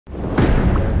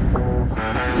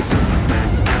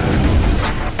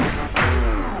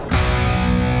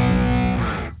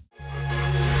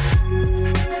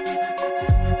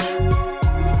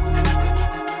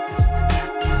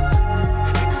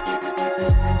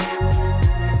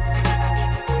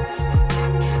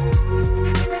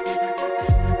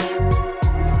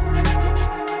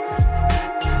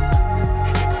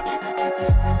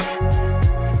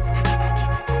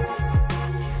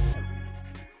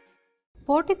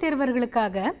போட்டித்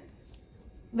தேர்வர்களுக்காக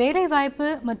வேலைவாய்ப்பு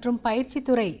மற்றும்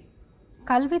பயிற்சித்துறை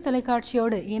கல்வி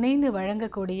தொலைக்காட்சியோடு இணைந்து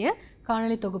வழங்கக்கூடிய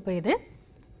காணொளி தொகுப்பு இது.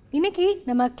 இன்றைக்கி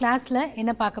நம்ம கிளாஸில்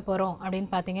என்ன பார்க்க போகிறோம் அப்படின்னு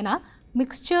பார்த்தீங்கன்னா,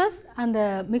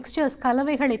 மிக்ஸ்சர்ஸ்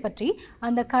கலவைகளை பற்றி,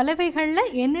 அந்த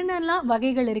கலவைகளில் என்னென்னலாம்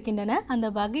வகைகள் இருக்கின்றன, அந்த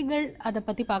வகைகள் அதை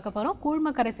பற்றி பார்க்க போகிறோம்.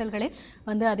 கூழ்ம கரைசல்களை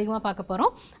அதிகமாக பார்க்க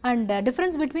போகிறோம். And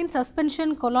difference between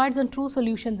suspension, colloids and true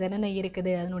solutions என்னென்ன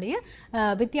இருக்குது, அதனுடைய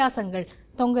வித்தியாசங்கள்,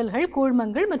 தொங்கல்கள்,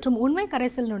 கூழ்மங்கள் மற்றும் உண்மை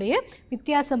கரைசலினுடைய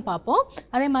வித்தியாசம் பார்ப்போம்.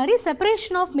 அதே மாதிரி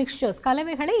செப்பரேஷன் ஆஃப் மிக்ஸ்சர்ஸ்,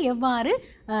 கலவைகளை எவ்வாறு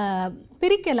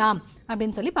பிரிக்கலாம்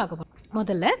அப்படின்னு சொல்லி பார்க்க போகிறோம்.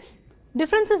 முதல்ல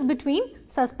differences between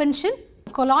suspension,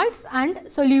 colloids and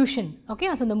solution. Okay,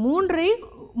 so இந்த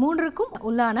மூன்றுக்கும்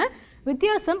உள்ளான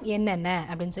வித்தியாசம் என்னென்ன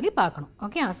அப்படின்னு சொல்லி பார்க்கணும்.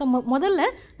 ஓகே, ஸோ முதல்ல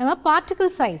நம்ம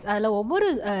பார்ட்டிகிள் சைஸ், அதில் ஒவ்வொரு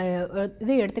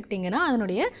இதை எடுத்துக்கிட்டிங்கன்னா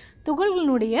அதனுடைய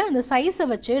துகள்களுடைய அந்த சைஸை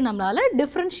வச்சு நம்மளால்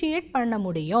டிஃப்ரென்ஷியேட் பண்ண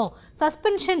முடியும்.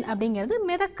 சஸ்பென்ஷன் அப்படிங்கிறது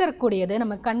மிதக்கக்கூடியது,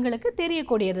 நம்ம கண்களுக்கு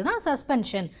தெரியக்கூடியது தான்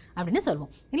சஸ்பென்ஷன் அப்படின்னு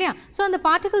சொல்லுவோம் இல்லையா. ஸோ அந்த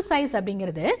பார்ட்டிகிள் சைஸ்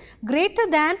அப்படிங்கிறது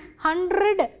greater than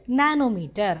 100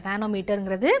 nanometre.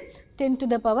 நானோமீட்டருங்கிறது 10 to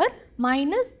the power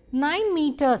minus 9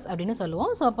 meters அப்படின்னு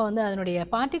சொல்லுவோம். ஸோ அப்போ அதனுடைய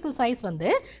பார்ட்டிகிள் சைஸ்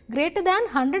கிரேட்டர் தேன்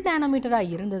 100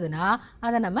 நானோமீட்டராக இருந்ததுன்னா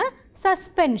அதை நம்ம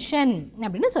சஸ்பென்ஷன்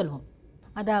அப்படின்னு சொல்லுவோம்.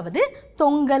 அதாவது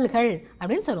தொங்கல்கள்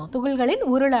அப்படின்னு சொல்லுவோம். துகள்களின்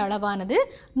உருள அளவானது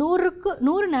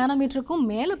 100 நானோமீட்டருக்கும்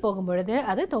மேலே போகும் பொழுது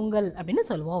அது தொங்கல் அப்படின்னு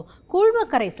சொல்லுவோம். கூழ்ம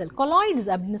கரைசல், கொலாய்ட்ஸ்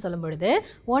அப்படின்னு சொல்லும் பொழுது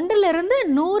 1 to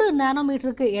 100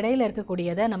 நானோமீட்டருக்கு இடையில்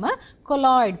இருக்கக்கூடியதை நம்ம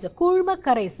கொலாய்ட்ஸ், கூழ்ம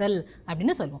கரைசல்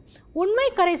அப்படின்னு சொல்லுவோம். உண்மை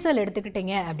கரைசல்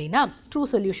எடுத்துக்கிட்டிங்க அப்படின்னா, ட்ரூ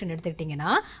சொல்யூஷன்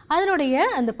எடுத்துக்கிட்டிங்கன்னா அதனுடைய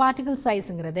அந்த பார்ட்டிகிள்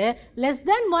சைஸுங்கிறது லெஸ்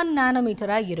தேன் 1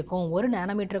 நானோமீட்டராக இருக்கும், 1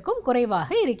 நானோமீட்டருக்கும்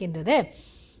குறைவாக இருக்கின்றது.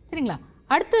 சரிங்களா.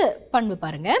 அடுத்த பண்பு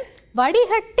பாருங்க,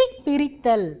 வடிகட்டி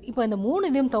பிரித்தல். இப்போ இந்த 3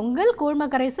 இதையும் தொங்கல், கூழ்ம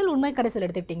கரைசல், உண்மை கரைசல்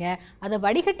எடுத்துக்கிட்டீங்க, அதை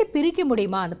வடிகட்டி பிரிக்க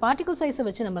முடியுமா, அந்த பார்ட்டிகிள் சைஸை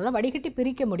வச்சு நம்மளால் வடிகட்டி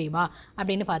பிரிக்க முடியுமா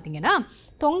அப்படின்னு பார்த்தீங்கன்னா,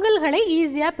 தொங்கல்களை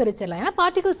ஈஸியாக பிரிச்சிடலாம். ஏன்னா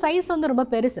பார்ட்டிகிள் சைஸ் ரொம்ப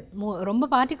பெருசு.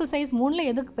 பார்ட்டிகிள் சைஸ் 3ல்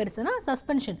எதுக்கு பெருசுனா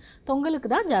சஸ்பென்ஷன்,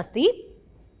 தொங்கலுக்கு தான் ஜாஸ்தி.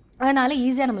 அதனால்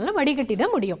ஈஸியாக நம்மளால் வடிகட்டிட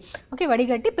முடியும். ஓகே,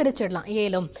 வடிகட்டி பிரிச்சிடலாம்.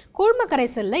 ஏலும் கூழ்ம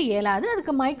கரைசலில் ஏலாது,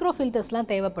 அதுக்கு மைக்ரோ ஃபில்டர்ஸ்லாம்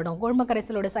தேவைப்படும். கூழ்ம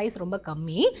கரைசலோட சைஸ் ரொம்ப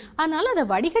கம்மி, அதனால் அதை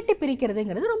வடிகட்டி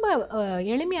பிரிக்கிறதுங்கிறது ரொம்ப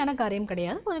எளிமையான காரியம்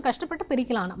கிடையாது. கொஞ்சம் கஷ்டப்பட்டு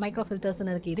பிரிக்கலாம். மைக்ரோ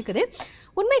ஃபில்டர்ஸ்னு அதுக்கு இருக்குது.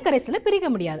 உண்மை கரைசலை பிரிக்க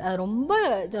முடியாது, அது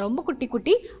ரொம்ப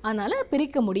குட்டி, அதனால்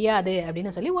பிரிக்க முடியாது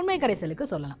அப்படின்னு சொல்லி உண்மை கரைசலுக்கு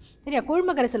சொல்லலாம். சரியா.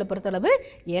 கூழ்ம கரைசலை பொறுத்தளவு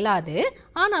ஏலாது,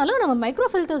 ஆனாலும் நம்ம மைக்ரோ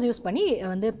ஃபில்டர்ஸ் யூஸ் பண்ணி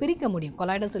பிரிக்க முடியும்.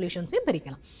 கொலாய்டல் சொல்யூஷன்ஸையும்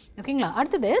பிரிக்கலாம். ஓகேங்களா.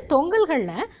 அடுத்தது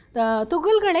தொங்கல்களில்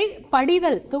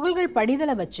துகள்கள்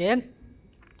படிதலை வச்சு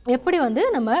எப்படி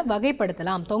நம்ம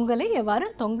வகைப்படுத்தலாம், தொங்கலை எவ்வாறு,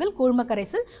 தொங்கல், கூழ்ம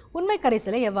கரைசல், உண்மை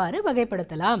கரைசலை எவ்வாறு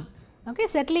வகைப்படுத்தலாம். ஓகே,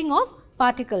 செட்டிலிங் ஆஃப்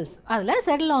பார்ட்டிகல்ஸ், அதில்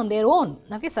settle on their own.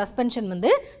 Okay, suspension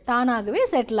தானாகவே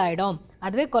செட்டில் ஆகிடும்.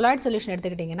 அதுவே கொலாய்ட் சொல்யூஷன்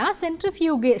எடுத்துக்கிட்டிங்கன்னா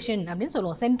சென்ட்ரிஃபியூகேஷன் அப்படின்னு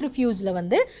சொல்லுவோம். சென்ட்ரிஃபியூஜில்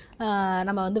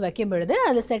நம்ம வைக்கும் பொழுது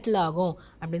அது செட்டில் ஆகும்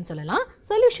அப்படின்னு சொல்லலாம்.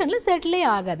 சொல்யூஷனில் செட்டிலே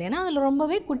ஆகாது, ஏன்னா அதில்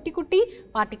ரொம்பவே குட்டி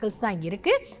பார்ட்டிகல்ஸ் தான்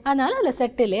இருக்குது, அதனால் அதில்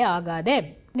செட்டிலே ஆகாது.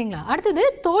 சரிங்களா. அடுத்தது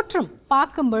தோற்றம்.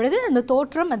 பார்க்கும் பொழுது அந்த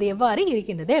தோற்றம் அது எவ்வாறு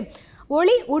இருக்கின்றது,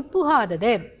 ஒளி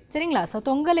உட்புகாதது. சரிங்களா. ஸோ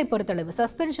தொங்கலை பொறுத்தளவு,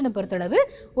 சஸ்பென்ஷனை பொறுத்தளவு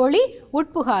ஒளி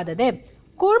உட்புகாதது.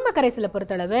 கூழ்ம கரைசலை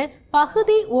பொறுத்தளவு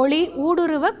பகுதி ஒளி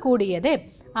ஊடுருவக்கூடியது.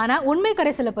 ஆனால் உண்மை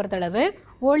கரைசலை பொறுத்தளவு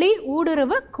ஒளி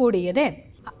ஊடுருவக்கூடியது.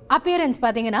 அப்பியரன்ஸ்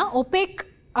பார்த்தீங்கன்னா ஒபேக்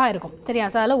இருக்கும். சரியா.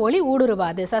 ஸோ அதில் ஒளி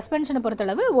ஊடுருவாது. சஸ்பென்ஷனை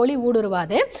பொறுத்தளவு ஒளி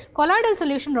ஊடுருவாது. கொலாய்டல்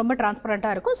சொல்யூஷன் ரொம்ப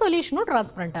டிரான்ஸ்பரண்ட்டாக இருக்கும், சொல்யூஷனும்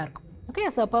டிரான்ஸ்பரண்ட்டாக இருக்கும். ஓகே,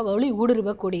 ஸோ அப்போ ஒளி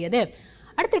ஊடுருவக்கூடியது.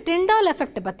 அடுத்து டிண்டால்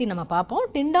எஃபெக்ட் பற்றி நம்ம பார்ப்போம்.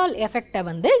 டிண்டால் எஃபெக்டை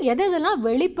எதெல்லாம்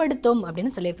வெளிப்படுத்தும்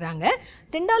அப்படின்னு சொல்லியிருக்கிறாங்க.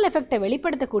 Tyndall எஃபெக்டை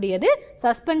வெளிப்படுத்தக்கூடியது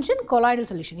suspension, colloidal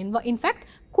solution. In fact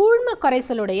கூழ்ம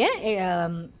கரைசலுடைய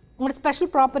ஒரு ஸ்பெஷல்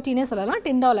ப்ராப்பர்ட்டினே சொல்லலாம்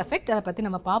டிண்டால் எஃபெக்ட். அதை பற்றி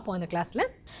நம்ம பார்ப்போம் இந்த கிளாஸில்.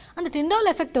 அந்த Tyndall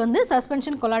effect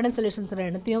suspension, colloidal solutions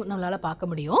ரெண்டுத்தையும் நம்மளால்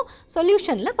பார்க்க முடியும்,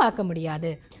 சொல்யூஷனில் பார்க்க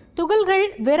முடியாது. துகள்கள்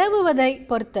விரவுவதை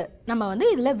பொறுத்து நம்ம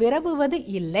இதில் விரவுவது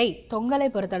இல்லை. தொங்கலை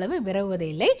பொறுத்தளவு விரவுவது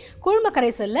இல்லை. கூழ்ம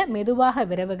கரைசலில் மெதுவாக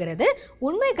விரவுகிறது,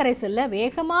 உண்மை கரைசலில்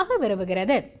வேகமாக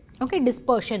விரவுகிறது. ஓகே,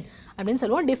 டிஸ்பர்ஷன் அப்படின்னு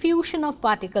சொல்லுவோம். டிஃப்யூஷன் ஆஃப்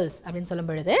பார்ட்டிகல்ஸ் அப்படின்னு சொல்லும்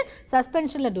பொழுது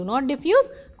சஸ்பென்ஷனில் do not diffuse,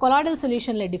 colloidal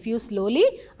சொல்யூஷனில் diffuse slowly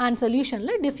and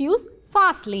சொல்யூஷனில் diffuse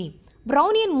fastly.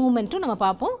 Brownian மூமெண்ட்டும் நம்ம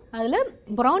பார்ப்போம். அதில்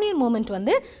ப்ரௌனியன் மூமெண்ட்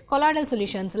கொலாய்டல்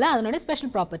சொல்யூஷன்ஸில் அதனுடைய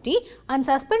special property. And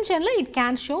சஸ்பென்ஷனில் it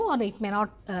can show R it may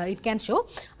not, it can show.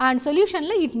 And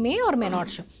சொல்யூஷனில் it may R may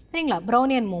not show. சரிங்களா.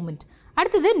 Brownian moment.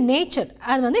 அடுத்தது nature,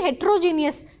 அது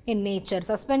heterogeneous in nature.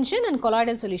 Suspension and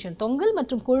colloidal solution, தொங்கல்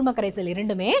மற்றும் கூழ்ம கரைசல்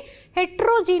இரண்டுமே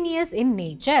heterogeneous in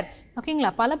nature.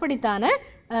 ஓகேங்களா. பலப்படித்தான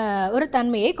ஒரு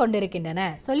தன்மையை கொண்டிருக்கின்றன.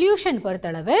 சொல்யூஷன்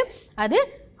பொறுத்தளவு அது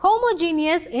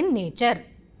ஹோமோஜீனியஸ் இன் நேச்சர்.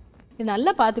 இது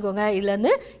நல்லா பார்த்துக்கோங்க.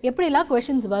 இதுலேருந்து எப்படிலாம்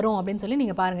கொஷின்ஸ் வரும் அப்படின்னு சொல்லி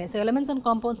நீங்கள் பாருங்கள். ஸோ எலிமெண்ட்ஸ் அண்ட்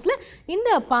காம்பவுண்ட்ஸில்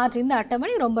இந்த பார்ட், இந்த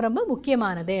அட்டவணை ரொம்ப ரொம்ப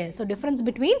முக்கியமானது. ஸோ டிஃப்ரென்ஸ்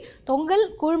பிட்வீன் தொங்கல்,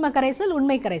 கூழ்ம கரைசல்,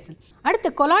 உண்மை கரைசல்.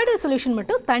 அடுத்து கொலாய்டல் சொல்யூஷன்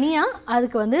மட்டும் தனியாக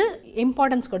அதுக்கு வந்து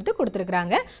இம்பார்ட்டன்ஸ்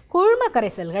கொடுத்துருக்குறாங்க. கூழ்ம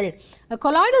கரைசல்கள்.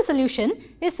 Colloidal solution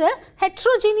is a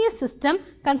heterogeneous system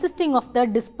consisting of the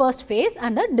dispersed phase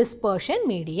and the dispersion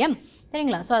medium.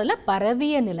 சரிங்களா? ஸோ அதில்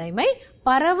பரவிய நிலைமை,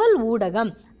 பரவல்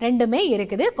ஊடகம் ரெண்டுமே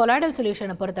இருக்குது. கொலாய்டல்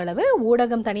சொல்யூஷனை பொறுத்தளவு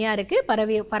ஊடகம் தனியாக இருக்குது,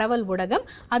 பரவல் ஊடகம்,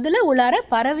 அதில் உள்ளார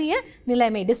பரவிய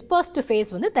நிலைமை டிஸ்பர்ஸ்ட்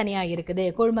ஃபேஸ் வந்து தனியாக இருக்குது.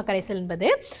 கூழ்ம கரைசல் என்பது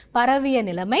பரவிய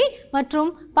நிலைமை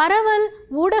மற்றும் பரவல்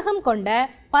ஊடகம் கொண்ட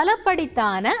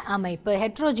பலப்படித்தான அமைப்பு,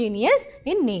 ஹெட்ரோஜீனியஸ்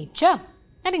இன் நேச்சர்.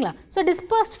 சரிங்களா? So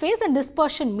dispersed face and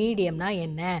dispersion மீடியம்னா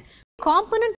என்ன?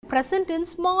 Component present in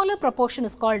smaller proportion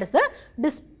is called as the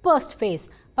dispersed phase.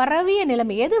 பரவிய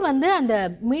நிலைமை எது வந்து அந்த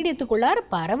மீடியத்துக்குள்ளார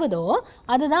பரவுதோ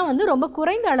அதுதான் வந்து ரொம்ப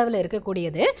குறைந்த அளவில்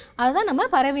இருக்கக்கூடியது. அதுதான் நம்ம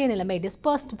பரவிய நிலைமை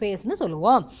டிஸ்பர்ஸ்ட் ஃபேஸ்னு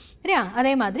சொல்லுவோம். சரியா?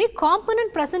 அதே மாதிரி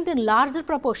component present in larger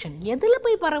proportion எதில்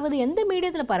போய் பரவுது, எந்த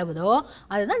மீடியத்தில் பரவுதோ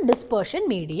அதுதான் டிஸ்பர்ஷன்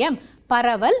மீடியம்,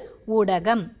 பரவல்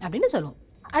ஊடகம் அப்படின்னு சொல்லுவோம்.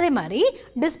 அதே மாதிரி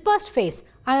dispersed face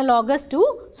analogous to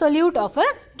solute of a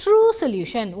true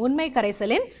solution. உண்மை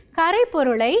கரைசலின்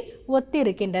கரைப்பொருளை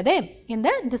ஒத்திருக்கின்றது இந்த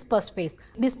டிஸ்பர்ஸ்ட் ஃபேஸ்.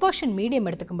 டிஸ்பர்ஷன் மீடியம்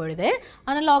எடுத்துக்கும் பொழுது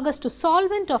analogous to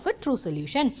solvent of a true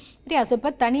solution. சரியா? ஸோ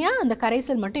இப்போ தனியாக அந்த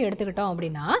கரைசல் மட்டும் எடுத்துக்கிட்டோம்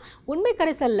அப்படின்னா உண்மை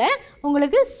கரைசலில்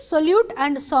உங்களுக்கு solute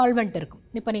and solvent இருக்கும்.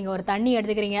 இப்போ நீங்கள் ஒரு தண்ணி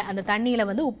எடுத்துக்கிறீங்க, அந்த தண்ணியில்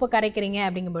வந்து உப்பு கரைக்கிறீங்க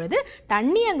அப்படிங்கும் பொழுது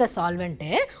தண்ணி அங்கே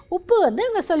சால்வெண்ட்டு, உப்பு வந்து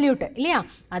அங்கே சொல்யூட்டு இல்லையா?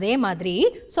 அதே மாதிரி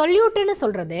சொல்யூட்டுன்னு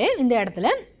சொல்கிறது இந்த இடத்துல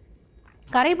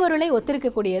கரைபொருளை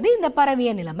ஒத்திருக்கக்கூடியது இந்த பரவிய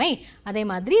நிலைமை. அதே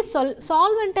மாதிரி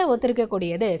சால்வெண்ட்டை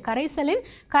ஒத்திருக்கக்கூடியது, கரைசலின்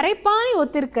கரைப்பானை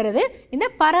ஒத்திருக்கிறது இந்த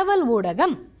பரவல்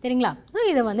ஊடகம். சரிங்களா? ஸோ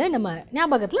இதை வந்து நம்ம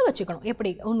ஞாபகத்தில் வச்சுக்கணும்.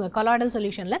 எப்படி உண்மை கொலாய்டல்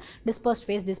சொல்யூஷனில் டிஸ்பர்ஸ்ட்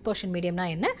ஃபேஸ், டிஸ்பர்ஷன் மீடியம்னா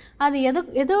என்ன, அது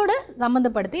எதோட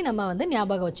சம்மந்தப்படுத்தி நம்ம வந்து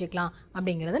ஞாபகம் வச்சுக்கலாம்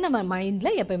அப்படிங்கிறது நம்ம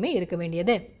மைண்டில் எப்போயுமே இருக்க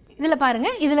வேண்டியது. இதில்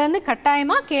பாருங்கள், இதிலேருந்து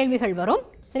கட்டாயமாக கேள்விகள் வரும்.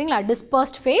 சரிங்களா?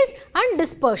 Dispersed face and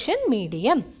dispersion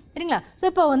medium. சரிங்களா? ஸோ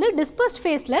இப்போ வந்து டிஸ்பர்ஸ்ட்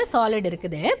ஃபேஸில் சாலிட்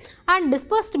இருக்குது அண்ட்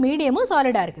டிஸ்பர்ஸ்ட் மீடியமும்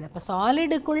சாலிடாக இருக்குது. இப்போ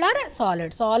சாலிடுக்குள்ளார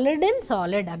சாலிட் இன்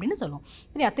சாலிட் அப்படின்னு சொல்லுவோம்.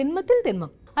 சரியா? திண்மத்தில்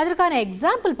திண்மம். அதற்கான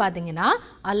எக்ஸாம்பிள் பார்த்தீங்கன்னா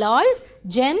அலாய்ஸ்,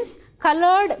 ஜெம்ஸ்,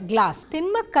 கலர்டு கிளாஸ்,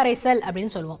 திண்ம கரைசல்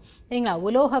அப்படின்னு சொல்லுவோம். சரிங்களா?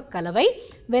 உலோக கலவை,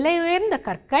 விலை உயர்ந்த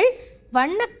கற்கள்,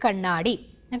 வண்ண கண்ணாடி.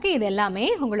 ஓகே, இது எல்லாமே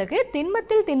உங்களுக்கு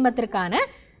திண்மத்தில் திண்மத்திற்கான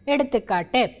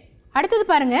எடுத்துக்காட்டு. அடுத்தது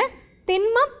பாருங்கள்,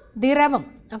 திண்மம் திரவம்.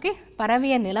 ஓகே,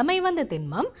 பரவிய நிலைமை வந்து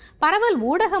திண்மம், பரவல்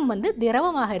ஊடகம் வந்து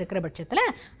திரவமாக இருக்கிற பட்சத்தில்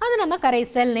அது நம்ம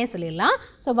கரைசல்னே சொல்லிடலாம்.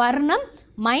 ஸோ வர்ணம்,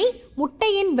 மை,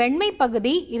 முட்டையின் வெண்மை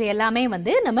பகுதி இது எல்லாமே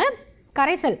வந்து நம்ம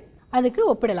கரைசல் அதுக்கு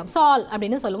ஒப்பிடலாம். சால்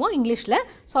அப்படின்னு சொல்லுவோம். இங்கிலீஷில்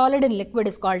solid in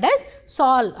liquid is called as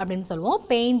சால் அப்படின்னு சொல்லுவோம்.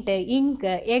 பெயிண்ட்டு,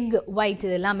 இங்கு, எக் ஒயிட்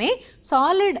இது எல்லாமே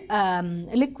சாலிட்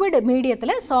லிக்விட்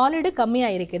மீடியத்தில் சாலிடு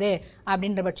கம்மியாக இருக்குது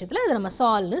அப்படின்ற பட்சத்தில் அது நம்ம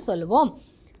சால்னு சொல்லுவோம்.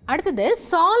 அடுத்தது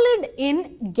solid in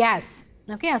case.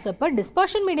 Okay, so இப்போ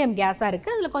டிஸ்பர்ஷன் மீடியம் கேஸாக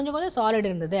இருக்குது, அதில் கொஞ்சம் கொஞ்சம் சாலிட்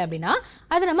இருந்தது அப்படின்னா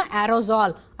அது நம்ம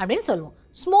ஏரோசால் அப்படின்னு சொல்லுவோம்.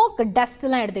 ஸ்மோக்,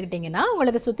 டஸ்ட்லாம் எடுத்துக்கிட்டிங்கன்னா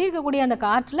உங்களுக்கு சுற்றி இருக்கக்கூடிய அந்த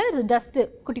காற்றில் டஸ்ட்டு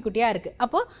குட்டி குட்டியாக இருக்குது.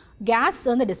 அப்போது கேஸ்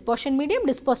வந்து டிஸ்பர்ஷன் மீடியம்,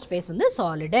 டிஸ்பர்ஸ்ட் ஃபேஸ் வந்து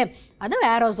சாலிடு, அது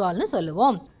ஏரோசால்னு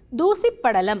சொல்லுவோம். தூசி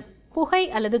படலம், புகை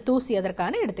அல்லது தூசி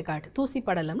அதற்கான எடுத்துக்காட்டு, தூசி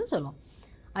படலம்னு சொல்லுவோம்.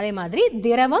 அதே மாதிரி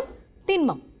திரவம்,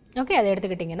 திண்மம். ஓகே, அதை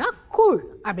எடுத்துக்கிட்டிங்கன்னா கூழ்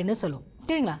அப்படின்னு சொல்லுவோம்.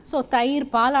 சரிங்களா? ஸோ தயிர்,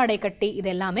 பாலாடை கட்டி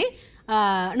இது எல்லாமே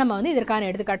நம்ம வந்து இதற்கான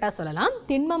எடுத்துக்காட்டாக சொல்லலாம்.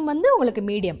 திண்மம் வந்து உங்களுக்கு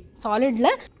மீடியம், சாலிடில்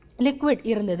லிக்விட்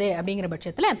இருந்தது அப்படிங்கிற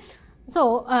பட்சத்தில் ஸோ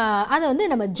அதை வந்து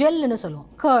நம்ம ஜெல்லுன்னு சொல்லுவோம்.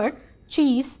 கர்ட்,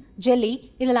 சீஸ், ஜெல்லி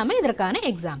இதெல்லாமே இதற்கான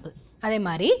எக்ஸாம்பிள். அதே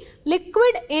மாதிரி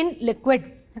liquid in liquid.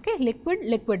 Okay,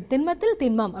 liquid திண்மத்தில்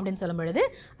திண்மம் அப்படின்னு சொல்லும் பொழுது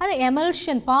அது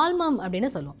எமல்ஷன், பால்மம்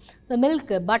அப்படின்னு சொல்லுவோம். So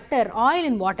milk, butter, oil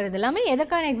in water இதெல்லாமே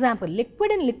எதற்கான எக்ஸாம்பிள்?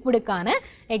 Liquid in லிக்விடுக்கான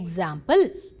example.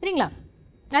 சரிங்களா?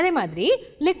 அதே மாதிரி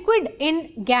லிக்விட் இன்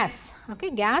கேஸ். ஓகே,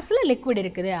 கேஸில் லிக்விட்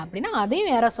இருக்குது அப்படின்னா அதையும்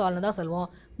ஏரோசால்னு தான்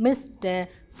சொல்லுவோம். மிஸ்ட்டு,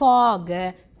 ஃபாகு,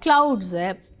 க்ளவுட்ஸு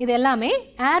இது எல்லாமே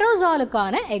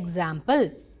ஏரோசாலுக்கான எக்ஸாம்பிள்.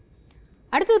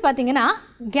 அடுத்தது பார்த்தீங்கன்னா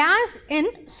கேஸ்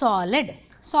இன் சாலிட்,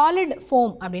 சாலிட்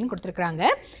ஃபோம் அப்படின்னு கொடுத்துருக்குறாங்க.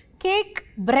 கேக்,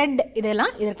 பிரெட்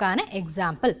இதெல்லாம் இதற்கான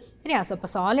எக்ஸாம்பிள். சரியா? ஸோ இப்போ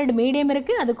சாலிட் மீடியம்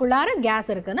இருக்குது, அதுக்குள்ளார கேஸ்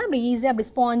இருக்குதுன்னா அப்படி ஈஸியாக அப்படி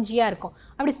ஸ்பாஞ்சியாக இருக்கும்.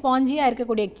 அப்படி ஸ்பாஞ்சியாக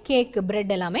இருக்கக்கூடிய கேக்,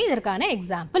 பிரெட் எல்லாமே இதற்கான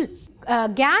எக்ஸாம்பிள்.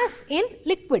 கேஸ் இன்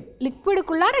லிக்விட்,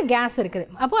 லிக்விடுக்குள்ளார கேஸ் இருக்குது.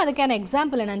 அப்போது அதுக்கான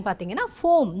எக்ஸாம்பிள் என்னென்னு பார்த்தீங்கன்னா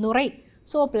ஃபோம், நுரை,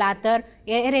 சோப் லாத்தர்,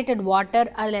 ஏரேட்டட் வாட்டர்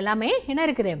அதில் எல்லாமே என்ன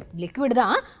இருக்குது? லிக்விட்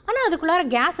தான், ஆனால் அதுக்குள்ளார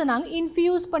கேஸை நாங்கள்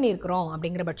இன்ஃப்யூஸ் பண்ணியிருக்கிறோம்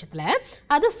அப்படிங்கிற பட்சத்தில்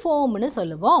அது ஃபோம்னு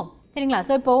சொல்லுவோம். சரிங்களா?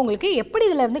 ஸோ இப்போ உங்களுக்கு எப்படி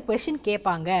இதில் இருந்து கொஷின்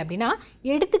கேட்பாங்க அப்படின்னா,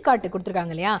 எடுத்துக்காட்டு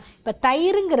கொடுத்துருக்காங்க இல்லையா? இப்போ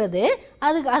தயிருங்கிறது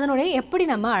அதனுடைய எப்படி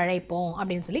நம்ம அழைப்போம்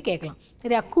அப்படின்னு சொல்லி கேட்கலாம்.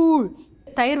 சரியா? கூழ்,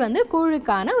 தயிர் வந்து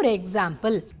கூழுக்கான ஒரு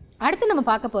எக்ஸாம்பிள். அடுத்து நம்ம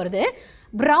பார்க்க போகிறது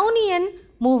ப்ரௌனியன்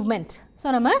மூவ்மெண்ட். ஸோ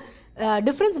நம்ம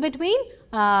difference between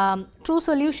true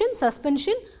solution,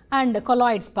 suspension and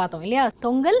colloids பார்த்தோம் இல்லையா?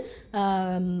 தொங்கல்,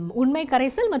 உண்மை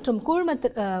கரைசல் மற்றும்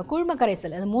கூழ்ம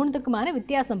கரைசல், அது மூணுத்துக்குமான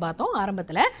வித்தியாசம் பார்த்தோம்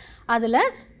ஆரம்பத்தில். அதில்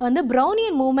வந்து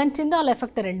ப்ரௌனியன் மூவ்மெண்ட், டிண்டால்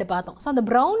எஃபெக்ட் 2 பார்த்தோம். ஸோ அந்த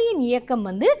ப்ரௌனியன் இயக்கம்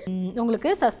வந்து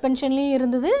உங்களுக்கு சஸ்பென்ஷன்லேயும்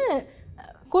இருந்தது,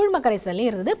 கூழ்ம கரைசல்லையும்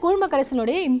இருந்தது. கூழ்ம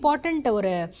கரைசலுடைய இம்பார்ட்டண்ட்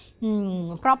ஒரு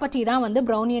ப்ராப்பர்ட்டி தான் வந்து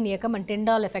ப்ரௌனியன் இயக்கம் அண்ட்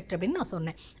டிண்டால் எஃபெக்ட் அப்படின்னு நான்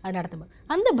சொன்னேன் அது நடத்தும்போது.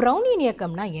 அந்த ப்ரௌனியன்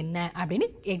இயக்கம்னா என்ன அப்படின்னு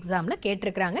எக்ஸாமில்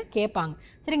கேட்பாங்க.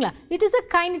 சரிங்களா? It is a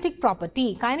kinetic property.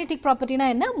 Kinetic ப்ராப்பர்ட்டினா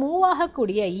என்ன? மூவ்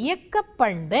ஆகக்கூடிய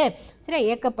இயக்கப்பண்பு. சரியா?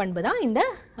 இயக்கப்பண்பு தான் இந்த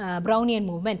ப்ரௌனியன்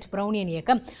மூவ்மெண்ட், ப்ரௌனியன்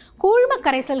இயக்கம். கூழ்ம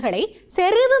கரைசல்களை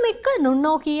செறிவுமிக்க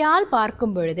நுண்ணோக்கியால்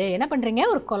பார்க்கும் பொழுது என்ன பண்ணுறீங்க?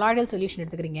 ஒரு கொலாய்டல் சொல்யூஷன்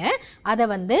எடுத்துக்கிறீங்க, அதை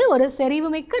வந்து ஒரு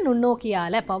செறிவுமிக்க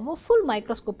நுண்ணோக்கியால் பவர்ஃபுல்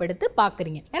மைக்ரோஸ்கோப் எடுத்து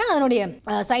பார்க்குறீங்க. ஏன்னா அதனுடைய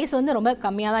சைஸ் வந்து ரொம்ப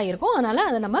கம்மியாக தான் இருக்கும். அதனால்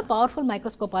அதை நம்ம பவர்ஃபுல்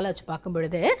மைக்ரோஸ்கோப்பால் வச்சு பார்க்கும்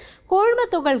பொழுது கூழ்ம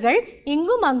துகள்கள்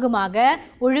இங்கும் அங்குமாக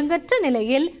ஒழுங்கற்ற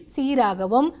நிலையில்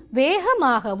சீராகவும்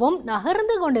வேகமாகவும்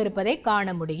நகர்ந்து கொண்டிருப்பதை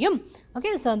காண முடியும்.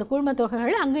 ஓகே, ஸோ அந்த கூழ்ம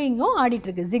துகள்கள் அங்கே இங்கும் ஆடிட்டு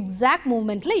இருக்கு, ஜிக்ஸாக்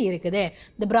மூவ்மெண்ட்டில் இருக்குது.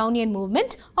 The Brownian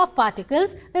movement of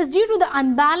particles is due to the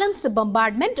unbalanced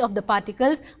bombardment of the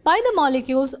particles by the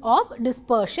molecules of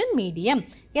dispersion medium.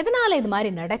 எதனால் இது மாதிரி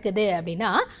நடக்குது அப்படின்னா,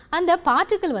 அந்த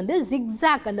பார்ட்டிக்கிள் வந்து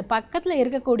ஜிக்ஸாக், அந்த பக்கத்தில்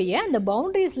இருக்கக்கூடிய அந்த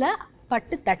பவுண்டரிஸில்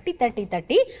பட்டு தட்டி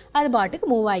அது பாட்டுக்கு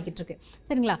மூவ் ஆகிக்கிட்டு இருக்கு.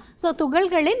 சரிங்களா? ஸோ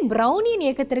துகள்களின் ப்ரௌனியன்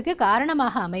இயக்கத்திற்கு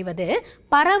காரணமாக அமைவது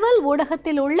பரவல்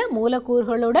ஊடகத்தில் உள்ள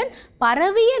மூலக்கூறுகளுடன்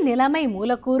பரவிய நிலைமை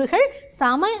மூலக்கூறுகள்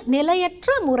சமநிலையற்ற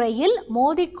முறையில்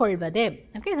மோதிக்கொள்வது.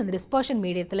 ஓகே, அந்த டிஸ்பர்ஷன்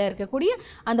மீடியத்தில் இருக்கக்கூடிய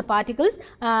அந்த பார்ட்டிகிள்ஸ்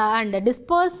அண்ட்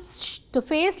டிஸ்பர்ஸ்டு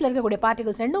ஃபேஸில் இருக்கக்கூடிய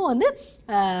பார்ட்டிகிள்ஸ் ரெண்டும் வந்து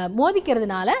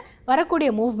மோதிக்கிறதுனால வரக்கூடிய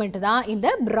மூவ்மெண்ட் தான் இந்த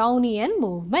Brownian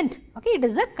movement. Okay, it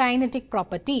is a kinetic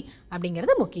property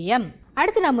அப்படிங்கிறது முக்கியம்.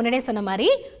 அடுத்து நான் முன்னாடியே சொன்ன மாதிரி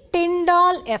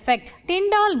டிண்டால் எஃபெக்ட்,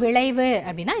 டிண்டால் விளைவு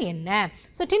அப்படின்னா என்ன?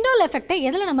 ஸோ டிண்டால் எஃபெக்டை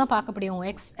எதில் நம்ம பார்க்க முடியும்?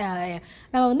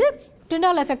 நம்ம வந்து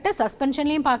டிண்டால் எஃபெக்டை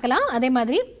சஸ்பென்ஷன்லேயும் பார்க்கலாம், அதே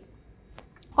மாதிரி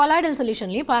கொலாய்டல்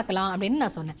சொல்யூஷன்லையும் பார்க்கலாம் அப்படின்னு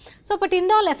நான் சொன்னேன். ஸோ இப்போ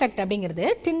டிண்டால் எஃபெக்ட் அப்படிங்கிறது,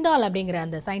 டிண்டால் அப்படிங்கிற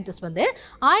அந்த சயின்டிஸ்ட் வந்து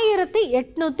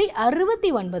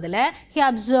 1869 he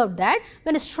observed that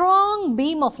when a strong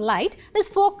beam of light is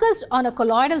focused on a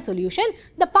colloidal solution,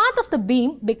 the path of the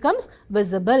beam becomes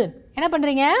visible. என்ன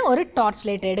பண்ணுறீங்க? ஒரு டார்ச்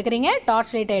லைட்டை எடுக்கிறீங்க,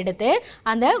 டார்ச் லைட்டை எடுத்து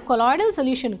அந்த கொலாய்டல்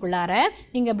சொல்யூஷனுக்குள்ளார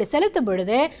நீங்கள் இப்படி செலுத்தும்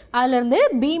பொழுது அதிலிருந்து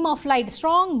beam of light,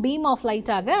 strong beam of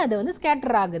லைட்டாக அது வந்து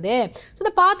ஸ்கேட்டர் ஆகுது. So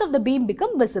the path of the beam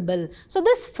become visible. So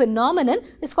this phenomenon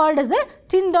is called as the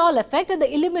Tyndall effect. The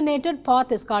illuminated path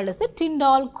is called as the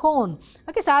Tyndall cone.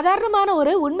 Okay, சாதாரணமான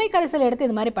ஒரு உண்மை கரைசல் எடுத்து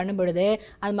இது மாதிரி பண்ணும் பொழுது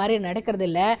அது மாதிரி நடக்கிறது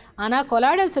இல்லை. ஆனால்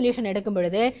கொலாய்டல் சொல்யூஷன் எடுக்கும்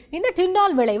பொழுது இந்த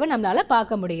டிண்டால் விளைவு நம்மளால்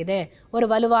பார்க்க முடியுது. ஒரு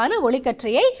வலுவான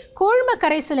ஒளிக்கற்றையை கூழ்ம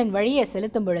கரைசலின் வழியே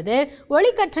செலுத்தும் பொழுது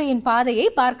ஒளிக்கற்றையின் பாதையை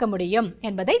பார்க்க முடியும்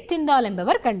என்பதை டிண்டால்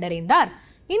என்பவர் கண்டறிந்தார்.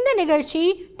 இந்த நிகழ்ச்சி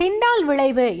டிண்டால்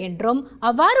விளைவு என்றும்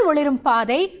அவ்வாறு ஒளிரும்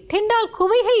பாதை டிண்டால்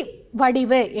குவிகை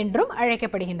வடிவு என்றும்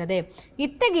அழைக்கப்படுகின்றது.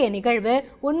 இத்தகைய நிகழ்வு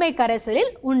உண்மை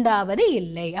கரைசலில் உண்டாவது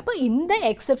இல்லை. அப்போ இந்த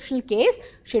exceptional case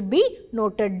should be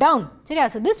noted down. சரியா?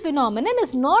 So this phenomenon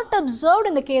is not observed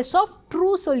in the case of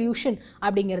true solution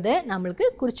அப்படிங்கிறது நம்மளுக்கு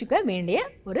குறிச்சிக்க வேண்டிய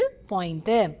ஒரு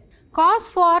point. Cause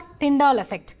for Tyndall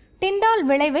effect. Tyndall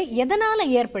விளைவு எதனால்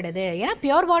ஏற்படுது? ஏன்னா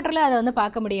பியூர் வாட்டரில் அதை வந்து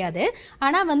பார்க்க முடியாது,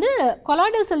 ஆனால் வந்து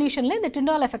கொலாய்டல் சொல்யூஷனில் இந்த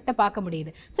டிண்டால் எஃபெக்டை பார்க்க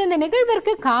முடியுது. ஸோ இந்த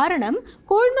நிகழ்விற்கு காரணம்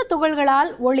கூழ்ம துகள்களால்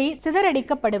ஒளி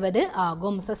சிதறடிக்கப்படுவது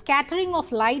ஆகும். So scattering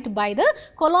of light by the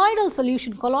colloidal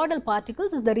solution, colloidal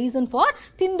particles is the reason for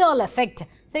Tyndall effect.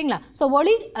 சரிங்களா? ஸோ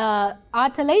ஒளி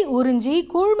ஆற்றலை உறிஞ்சி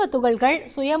கூழ்ம துகள்கள்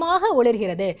சுயமாக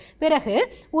ஒளிர்கிறது. பிறகு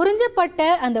உறிஞ்சப்பட்ட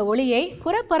அந்த ஒளியை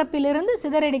புறப்பரப்பிலிருந்து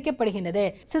சிதறடிக்கப்படுகின்றது.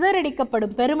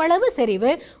 சிதறடிக்கப்படும் பெருமளவு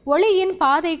செறிவு ஒளியின்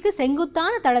பாதைக்கு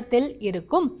செங்குத்தான தளத்தில்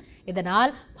இருக்கும்.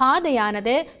 இதனால்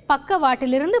பாதையானது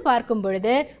பக்கவாட்டிலிருந்து பார்க்கும்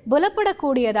பொழுது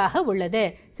புலப்படக்கூடியதாக உள்ளது.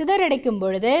 சிதறடிக்கும்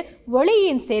பொழுது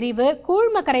ஒளியின் செறிவு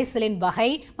கூழ்ம கரைசலின் வகை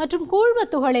மற்றும் கூழ்ம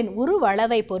துகளின்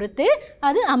உருவளவை பொறுத்து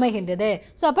அது அமைகின்றது.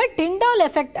 ஸோ அப்போ டிண்டால்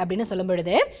எஃபெக்ட் அப்படின்னு சொல்லும்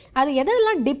பொழுது அது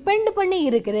எதெல்லாம் டிபெண்ட் பண்ணி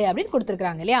இருக்குது அப்படின்னு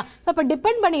கொடுத்துருக்காங்க இல்லையா? ஸோ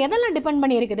அப்போ எதெல்லாம் டிபெண்ட்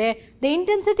பண்ணி இருக்குது? The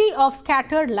intensity of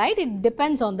scattered light it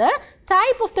depends on the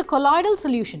type of the colloidal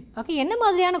solution. Okay, என்ன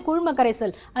மாதிரியான கூழ்ம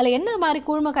கரைசல், அதில் என்ன மாதிரி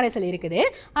கூழ்ம கரைசல் இருக்குது,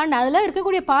 அண்ட் அதில்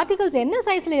இருக்கக்கூடிய பார்ட்டிகல்ஸ் என்ன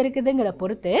சைஸில் இருக்குதுங்கிற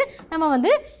பொறுத்து நம்ம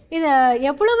வந்து இது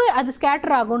எவ்வளவு அது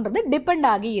ஸ்கேட்டர் ஆகுன்றது டிபெண்ட்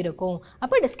ஆகி இருக்கும்.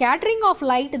 அப்போ ஸ்கேட்டரிங் ஆஃப்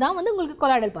லைட் தான் வந்து உங்களுக்கு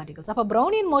கொலாய்டல் பார்ட்டிகல்ஸ். அப்போ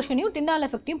ப்ரௌனியன் மோஷனையும் டிண்டால்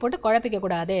எஃபெக்ட்டையும் போட்டு குழப்பிக்க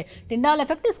கூடாது. Tyndall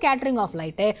effect scattering of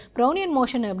light, Brownian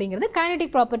motion அப்படிங்கிறது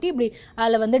கைனடிக் ப்ராப்பர்ட்டி. இப்படி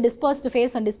அதில் வந்து dispersed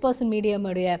face and dispersed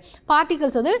மீடியமுடைய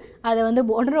particles வந்து அதை வந்து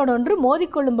ஒன்றோட ஒன்று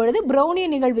மோதிக்கொள்ளும் பொழுது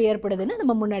ப்ரௌனியன் நிகழ்வு ஏற்படுதுன்னு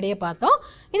நம்ம முன்னாடியே பார்த்தோம்.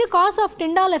 இது காஸ் ஆஃப்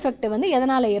டிண்டால் எஃபெக்ட் வந்து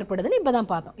எதனால் ஏற்படுதுன்னு இப்போ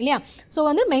தான் பார்த்தோம் இல்லையா. ஸோ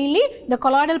வந்து மெயின்லி த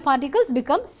colloidal particles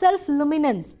become self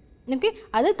luminance. Okay,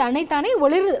 அது தன்னைத்தானே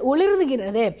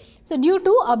ஒளிர்கிறது. So due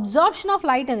to absorption of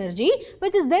light energy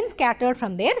which is then scattered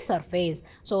from their surface.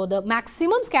 So the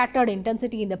maximum scattered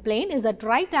intensity in the plane is at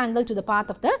right angle to the path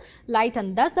of the light and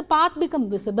thus the path become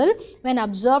visible when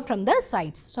observed from the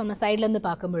sides. So நம்ம சைட்லேருந்து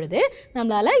பார்க்கும் பொழுது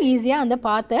நம்மளால் ஈஸியாக அந்த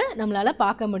பாத்தை நம்மளால்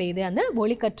பார்க்க முடியுது. அந்த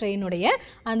ஒளிக்கற்றையினுடைய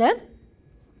அந்த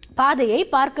பாதையை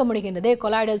பார்க்க முடிகின்றது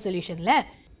கொலாய்டல் சொல்யூஷனில்.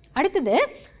 அடுத்தது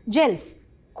ஜெல்ஸ்,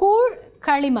 கூழ்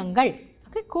களிமங்கள்.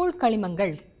 ஓகே, கூழ்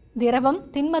களிமங்கள் திரவம்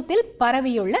திண்மத்தில்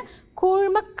பரவியுள்ள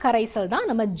கூழ்ம கரைசல் தான்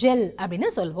நம்ம ஜெல் அப்படின்னு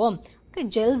சொல்வோம். Okay,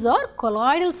 gels are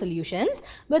colloidal solutions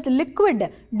with liquid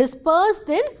dispersed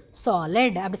in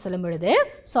solid. அப்படி சொல்லும் பொழுது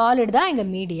சாலிட் தான் எங்கள்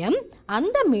மீடியம்,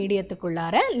 அந்த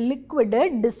மீடியத்துக்குள்ளார லிக்விடு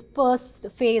டிஸ்பர்ஸ்ட்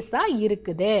ஃபேஸாக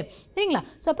இருக்குது சரிங்களா.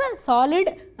 ஸோ அப்போ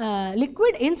சாலிட்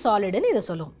லிக்விட் இன் சாலிடுன்னு இதை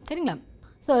சொல்லுவோம் சரிங்களா.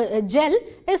 So a gel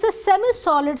is a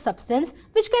semi-solid substance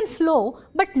which can flow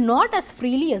but not as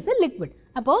freely as the liquid.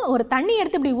 அப்போது ஒரு தண்ணி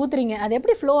எடுத்து இப்படி ஊற்றுறீங்க, அது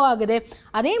எப்படி ஃப்ளோ ஆகுது,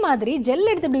 அதே மாதிரி ஜெல்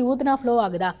எடுத்து இப்படி ஊற்றுனா ஃப்ளோ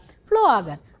ஆகுதா, ஃப்ளோ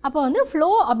ஆகாது. அப்போ வந்து ஃப்ளோ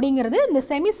அப்படிங்கிறது இந்த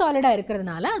செமி சாலிடாக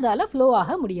இருக்கிறதுனால அதால் ஃப்ளோ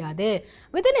ஆக முடியாது.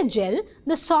 Within a gel,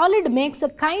 the solid makes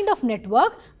a kind of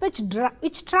network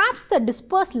which traps the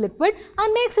dispersed liquid and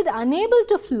makes it unable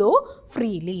to flow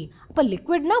freely. அப்போ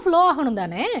லிக்விட்னா ஃப்ளோ ஆகணும்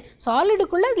தானே,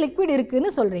 சாலிடுக்குள்ளே லிக்விட்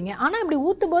இருக்குதுன்னு சொல்கிறீங்க, ஆனால் இப்படி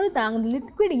ஊற்றும் போது அந்த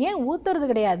லிக்விட் ஏன் ஊற்றுறது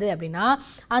கிடையாது அப்படின்னா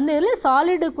அந்த இதில்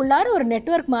சாலிடுக்குள்ளார ஒரு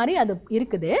நெட்வொர்க் மாதிரி அது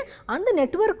இருக்குது. அந்த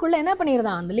நெட்வொர்க்குள்ளே என்ன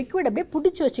பண்ணிடுதான், அந்த லிக்விட் அப்படியே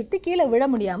பிடிச்சி வச்சுக்கிட்டு கீழே விழ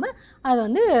முடியாமல் அதை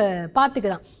வந்து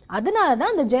பார்த்துக்குதான். அதனால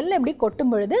தான் அந்த ஜெல்லை எப்படி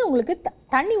கொட்டும் பொழுது உங்களுக்கு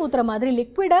தண்ணி ஊற்றுற மாதிரி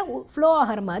லிக்விடை ஃப்ளோ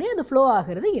ஆகிற மாதிரி அது ஃப்ளோ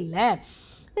ஆகிறது இல்லை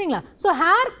சரிங்களா. So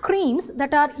hair creams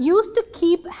that R use to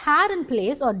keep hair in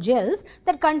place R gels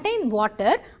that contain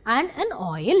water and an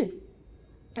oil.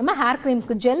 நம்ம ஹேர்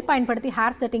க்ரீம்ஸ்க்கு ஜெல் பயன்படுத்தி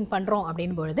ஹேர் செட்டிங் பண்ணுறோம்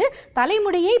அப்படின் பொழுது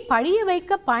தலைமுடியை பழிய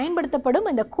வைக்க பயன்படுத்தப்படும்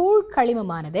இந்த கூழ்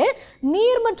களிமமானது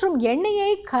நீர் மற்றும்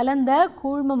எண்ணெயை கலந்த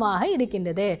கூழ்மமாக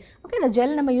இருக்கின்றது. ஓகே, இந்த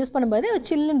ஜெல் நம்ம யூஸ் பண்ணும்போது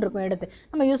சில்லுன்னு இருக்கும், எடுத்து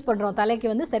நம்ம யூஸ் பண்ணுறோம் தலைக்கு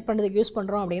வந்து செட் பண்ணுறதுக்கு யூஸ்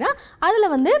பண்ணுறோம் அப்படின்னா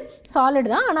அதில் வந்து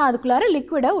சாலிட் தான், ஆனால் அதுக்குள்ளார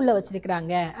லிக்விடை உள்ளே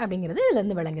வச்சுருக்கிறாங்க அப்படிங்கிறது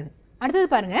இதுலேருந்து விளங்குது. அடுத்தது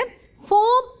பாருங்கள்,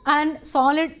 foam and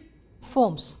solid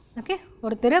forms. Okay,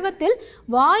 ஒரு திரவத்தில்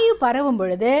வாயு பரவும்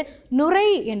பொழுது நுரை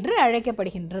என்று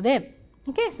அழைக்கப்படுகின்றது.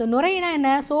 ஓகே, ஸோ நுரைனா என்ன,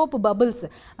 சோப்பு பபிள்ஸ்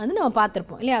வந்து நம்ம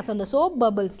பார்த்துருப்போம் இல்லையா. ஸோ அந்த சோப்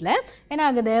பபிள்ஸில் என்ன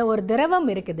ஆகுது, ஒரு திரவம்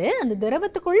இருக்குது, அந்த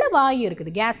திரவத்துக்குள்ளே வாயு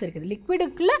இருக்குது, கேஸ் இருக்குது.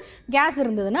 லிக்விடுக்குள்ளே கேஸ்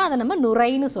இருந்ததுன்னா அதை நம்ம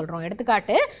நுரைன்னு சொல்கிறோம்.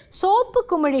 எடுத்துக்காட்டு சோப்பு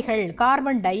குமிழிகள்,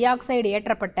 கார்பன் டை ஆக்சைடு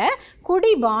ஏற்றப்பட்ட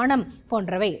குடிபானம்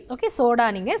போன்றவை. ஓகே, சோடா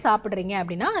நீங்கள் சாப்பிட்றீங்க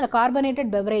அப்படின்னா அந்த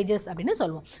கார்பனேட்டட் பெவரேஜஸ் அப்படின்னு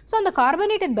சொல்லுவோம். ஸோ அந்த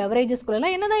கார்பனேட்டட்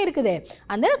பெவரேஜஸ்குள்ளெல்லாம் என்ன தான் இருக்குது,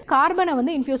 அந்த கார்பனை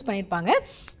வந்து இன்ஃப்யூஸ் பண்ணியிருப்பாங்க.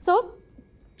 So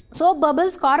soap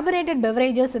bubbles, carbonated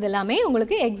beverages இதெல்லாமே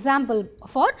உங்களுக்கு எக்ஸாம்பிள்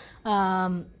ஃபார்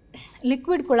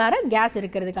லிக்விட் குள்ளார கேஸ்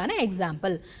இருக்கிறதுக்கான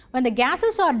example. when the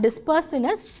gases are dispersed in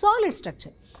a solid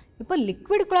structure. இப்போ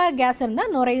லிக்விடுக்குள்ளார கேஸ்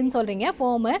இருந்தால் நுரைன்னு சொல்கிறீங்க,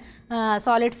 ஃபோமு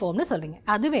சாலிட் ஃபோம்னு சொல்கிறீங்க.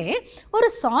 அதுவே ஒரு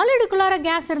சாலிடுக்குள்ளார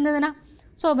கேஸ் இருந்ததுன்னா,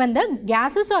 so when the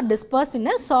gases are dispersed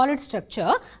in a solid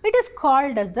structure it is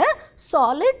called as the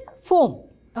solid foam.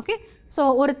 okay, so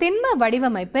ஒரு திண்ம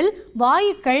வடிவமைப்பில்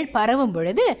வாயுக்கள் பரவும்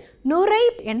பொழுது நுரை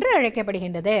என்று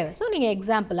அழைக்கப்படுகின்றது. ஸோ நீங்கள்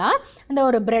எக்ஸாம்பிளாக அந்த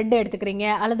ஒரு பிரெட் எடுத்துக்கிறீங்க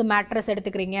அல்லது மேட்ரஸ்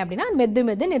எடுத்துக்கிறீங்க அப்படின்னா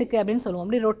மெதுன்னு இருக்குது அப்படின்னு சொல்லுவோம்.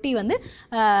 அப்படி ரொட்டி வந்து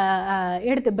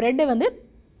எடுத்து பிரெட்டு வந்து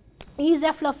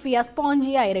ஈஸியாக ஃப்ளஃபியாக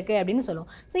ஸ்பாஞ்சியாக இருக்குது அப்படின்னு சொல்லுவோம்.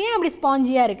 ஸோ ஏன் அப்படி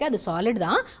ஸ்பாஞ்சியாக இருக்குது, அது சாலிட்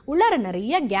தான், உள்ளார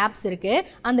நிறைய கேப்ஸ் இருக்குது,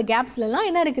 அந்த கேப்ஸ்லாம்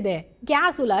என்ன இருக்குது,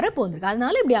 கேஸ் உள்ளார போந்திருக்கு,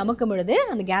 அதனால இப்படி அமுக்கும் பொழுது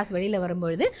அந்த கேஸ் வெளியில்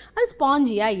வரும்பொழுது அது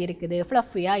ஸ்பாஞ்சியாக இருக்குது,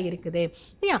 ஃப்ளஃபியாக இருக்குது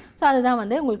இல்லையா. ஸோ அதுதான்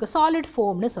வந்து உங்களுக்கு சாலிட்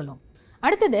ஃபோம்னு சொல்லுவோம்.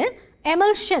 அடுத்தது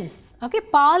எமல்ஷன்ஸ். ஓகே,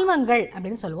 பால்மங்கள்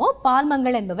அப்படின்னு சொல்லுவோம்.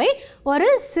 பால்மங்கள் என்பவை ஒரு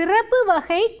சிறப்பு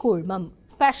வகை கூழ்மம்,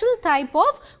 ஸ்பெஷல் டைப்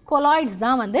ஆஃப் கொலாய்ட்ஸ்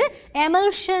தான் வந்து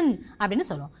எமல்ஷன் அப்படின்னு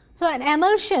சொல்லுவோம். So an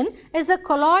emulsion is a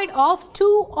colloid of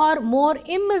two or more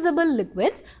immiscible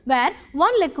liquids where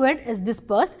one liquid is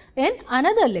dispersed in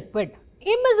another liquid.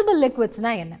 Immiscible liquids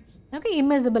na enna? Okay,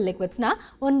 immiscible liquids na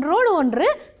ஒன்றோடு ஒன்று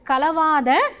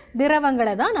கலவாத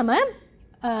திரவங்களை தான் நம்ம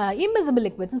immiscible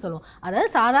லிக்விட்ஸ்னு சொல்லுவோம். அதாவது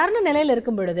சாதாரண நிலையில்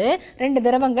இருக்கும் பொழுது 2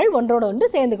 திரவங்கள் ஒன்றோடு ஒன்று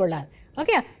சேர்ந்து கொள்ளாது.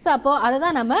 ஓகே, ஸோ அப்போது அதை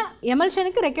தான் நம்ம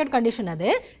எமல்ஷனுக்கு ரெக்யர்ட் கண்டிஷன். அது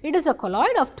it is a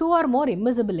colloid of 2 or more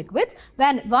immiscible liquids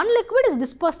when one liquid is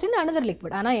dispersed in another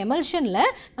liquid. ஆனால்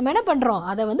எமல்ஷனில் நம்ம என்ன பண்ணுறோம்,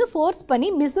 அதை வந்து ஃபோர்ஸ் பண்ணி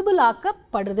மிசிபிள்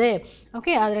ஆக்கப்படுது.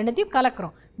 ஓகே, அது ரெண்டுத்தையும்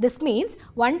கலக்கிறோம். This means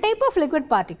one type of liquid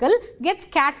particle gets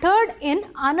scattered in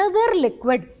another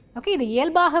liquid. Okay, இது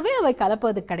இயல்பாகவே அவை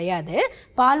கலப்பது கிடையாது.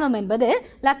 பால்மம் என்பது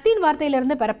லத்தீன்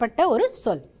வார்த்தையிலிருந்து பெறப்பட்ட ஒரு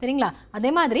சொல். சரிங்களா?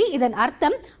 அதே மாதிரி இதன்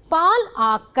அர்த்தம் பால்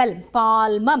ஆக்கல்.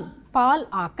 பால்மம், பால்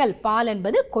ஆக்கல். பால்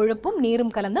என்பது கொழுப்பும்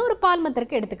நீரும் கலந்த ஒரு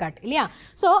பால்மத்திற்கு எடுத்துக்காட்டு இல்லையா?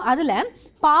 ஸோ அதில்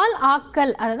பால்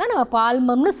ஆக்கல், அதை தான் நம்ம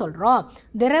பால்மம்னு சொல்கிறோம்.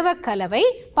 திரவ கலவை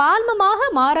பால்மமாக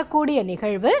மாறக்கூடிய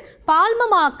நிகழ்வு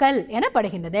பால்மமாக்கல்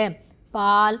எனப்படுகின்றது.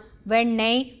 பால்,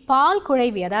 வெண்ணெய், பால்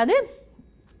குழைவி அதாவது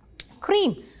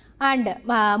க்ரீம் அண்ட்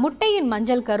முட்டையின்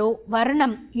மஞ்சள் கரு,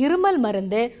 வர்ணம், இருமல்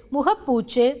மருந்து,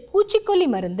 முகப்பூச்சு, பூச்சிக்கொல்லி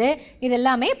மருந்து,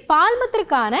 இதெல்லாமே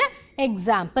பால்மத்திற்கான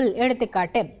எக்ஸாம்பிள்,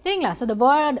 எடுத்துக்காட்டு. சரிங்களா? So the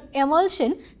word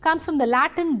emulsion comes from the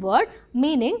Latin word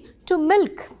meaning to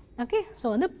milk. Okay, so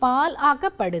வந்து பால்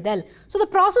ஆக்கப்படுதல். So the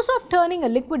process of turning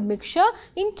a liquid mixer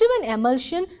into an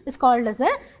emulsion is called as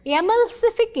a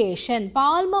emulsification.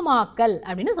 பால்மமாக்கல்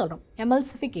அப்படின்னு சொல்கிறோம்,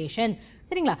 emulsification.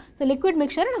 சரிங்களா? So liquid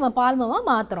மிக்சரை நம்ம பால்மமாக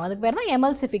மாற்றுறோம், அதுக்கு பேர் தான்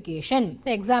emulsification. So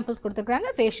examples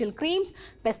கொடுத்துருக்குறாங்க. Facial creams,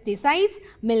 pesticides,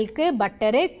 milk,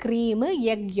 butter, cream,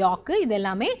 egg யாக்கு, இது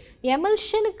எல்லாமே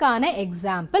எமல்ஷனுக்கான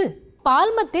எக்ஸாம்பிள்.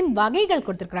 பால்மத்தின் வகைகள்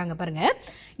கொடுத்துருக்குறாங்க பாருங்க.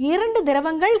 2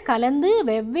 திரவங்கள் கலந்து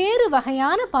வெவ்வேறு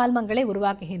வகையான பால்மங்களை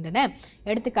உருவாக்குகின்றன.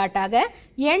 எடுத்துக்காட்டாக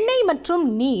எண்ணெய் மற்றும்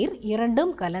நீர்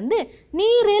இரண்டும் கலந்து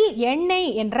நீரில்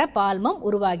எண்ணெய் என்ற பால்மம்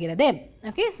உருவாகிறது.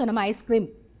 ஓகே, ஸோ நம்ம ஐஸ்கிரீம்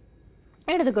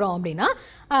எடுத்துக்கிறோம் அப்படின்னா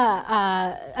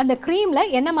அந்த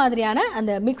க்ரீமில் என்ன மாதிரியான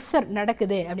அந்த மிக்சர்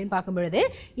நடக்குது அப்படின்னு பார்க்கும் பொழுது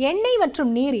எண்ணெய்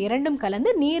மற்றும் நீர் இரண்டும் கலந்து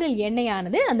நீரில்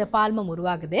எண்ணெயானது அந்த பால்மம்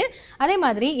உருவாகுது. அதே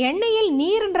மாதிரி எண்ணெயில்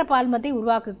நீர் என்ற பால்மத்தை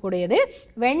உருவாக்கக்கூடியது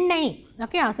வெண்ணெய்.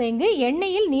 ஓகே, ஸோ இங்கு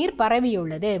எண்ணெயில் நீர்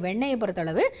பரவியுள்ளது. வெண்ணெயை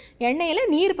பொறுத்தளவு எண்ணெயில்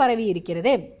நீர் பரவி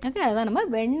இருக்கிறது. ஓகே, அதுதான் நம்ம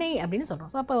வெண்ணெய் அப்படின்னு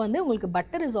சொல்கிறோம். ஸோ அப்போ வந்து உங்களுக்கு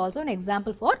butter is also an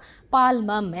example for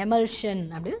பால்மம், emulsion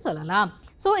அப்படின்னு சொல்லலாம்.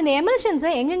 ஸோ இந்த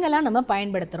எமல்ஷன்ஸை எங்கெங்கெல்லாம் நம்ம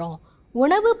பயன்படுத்துகிறோம்?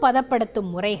 உணவு பதப்படுத்தும்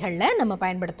முறைகளில் நம்ம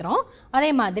பயன்படுத்துகிறோம். அதே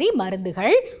மாதிரி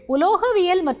மருந்துகள்,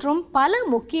 உலோகவியல் மற்றும் பல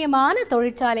முக்கியமான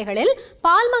தொழிற்சாலைகளில்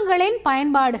பால்மங்களின்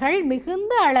பயன்பாடுகள்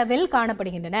மிகுந்த அளவில்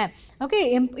காணப்படுகின்றன. ஓகே,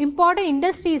 இம்பார்ட்டன்ட்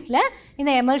இண்டஸ்ட்ரீஸில்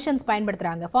இந்த எமல்ஷன்ஸ்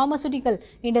பயன்படுத்துகிறாங்க. ஃபார்மசூட்டிக்கல்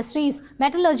இண்டஸ்ட்ரீஸ்,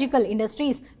 மெட்டலர்ஜிக்கல்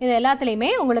இண்டஸ்ட்ரீஸ், இது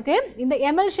எல்லாத்துலேயுமே உங்களுக்கு இந்த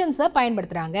எமல்ஷன்ஸை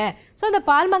பயன்படுத்துகிறாங்க. ஸோ இந்த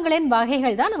பால்மங்களின்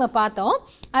வகைகள் தான் நம்ம பார்த்தோம்.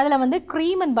 அதில் வந்து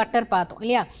க்ரீம் அண்ட் பட்டர் பார்த்தோம்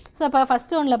இல்லையா? ஸோ இப்போ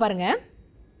ஃபஸ்ட்டு ஒன்றில் பாருங்கள்,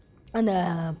 அந்த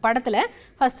படத்தில்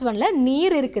ஃபஸ்ட் ஒன்னில்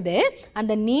நீர் இருக்குது,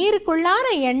 அந்த நீருக்குள்ளார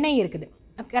எண்ணெய் இருக்குது.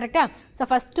 கரெக்டாக? ஸோ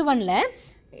ஃபஸ்ட்டு ஒன்னில்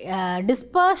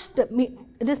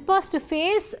டிஸ்பர்ஸ்டு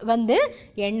ஃபேஸ் வந்து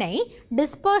எண்ணெய்,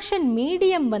 டிஸ்பர்ஷன்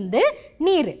மீடியம் வந்து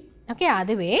நீர். ஓகே,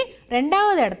 அதுவே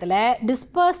ரெண்டாவது இடத்துல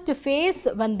டிஸ்பர்ஸ்டு ஃபேஸ்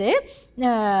வந்து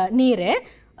நீர்,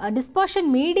 டிஸ்பர்ஷன்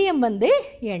மீடியம் வந்து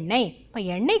எண்ணெய். இப்போ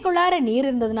எண்ணெய்க்குள்ளார நீர்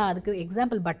இருந்ததுன்னா அதுக்கு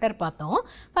எக்ஸாம்பிள் பட்டர் பார்த்தோம்.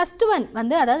 ஃபஸ்ட்டு ஒன்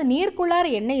வந்து அதாவது நீருக்குள்ளார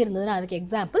எண்ணெய் இருந்ததுன்னா அதுக்கு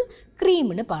எக்ஸாம்பிள்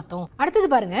க்ரீம்னு பார்த்தோம். அடுத்தது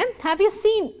பாருங்கள், have you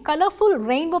seen colourful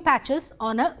rainbow patches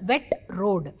on a wet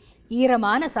road?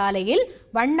 ஈரமான சாலையில்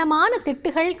வண்ணமான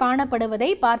திட்டுகள்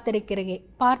காணப்படுவதை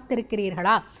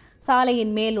பார்த்திருக்கிறீர்களா?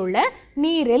 சாலையின் மேல் உள்ள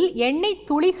நீரில் எண்ணெய்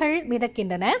துளிகள்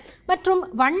மிதக்கின்றன மற்றும்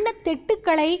வண்ண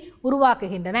திட்டுக்களை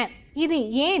உருவாக்குகின்றன. இது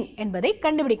ஏன் என்பதை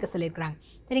கண்டுபிடிக்க சொல்லியிருக்கிறாங்க.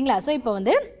 சரிங்களா? ஸோ இப்போ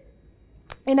வந்து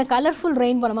இந்த கலர்ஃபுல்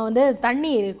ரெயின்போ, நம்ம வந்து தண்ணி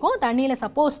இருக்கும், தண்ணியில்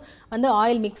சப்போஸ் வந்து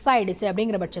ஆயில் மிக்ஸ் ஆகிடுச்சு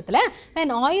அப்படிங்கிற பட்சத்தில் when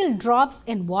oil drops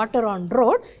in water on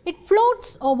road it floats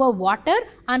over water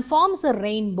and forms a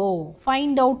rainbow.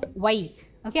 Find out why.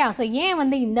 Okay, so ஏன்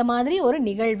வந்து இந்த மாதிரி ஒரு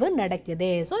நிகழ்வு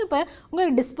நடக்குது? ஸோ இப்போ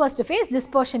உங்களுக்கு டிஸ்பர்ஸ்டு ஃபேஸ்,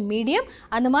 டிஸ்பர்ஷன் மீடியம்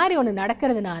அந்த மாதிரி ஒன்று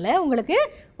நடக்கிறதுனால உங்களுக்கு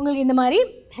இந்த மாதிரி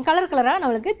கலர் கலராக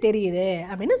நம்மளுக்கு தெரியுது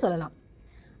அப்படின்னு சொல்லலாம்.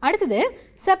 அடுத்தது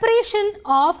செப்பரேஷன்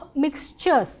ஆஃப்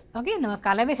மிக்ஸ்சர்ஸ். ஓகே, நம்ம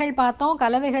கலவைகள் பார்த்தோம்.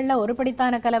 கலவைகளில் ஒரு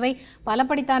படித்தான கலவை, பல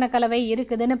படித்தான கலவை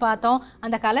இருக்குதுன்னு பார்த்தோம்.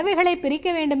 அந்த கலவைகளை பிரிக்க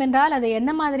வேண்டுமென்றால் அது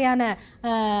என்ன மாதிரியான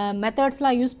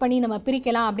மெத்தட்ஸ்லாம் யூஸ் பண்ணி நம்ம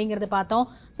பிரிக்கலாம் அப்படிங்கிறது பார்த்தோம்.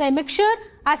 So mixer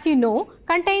as you know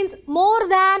contains more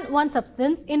than one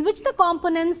substance in which the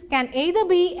components can either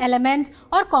be elements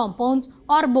or compounds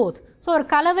or both. So ஒரு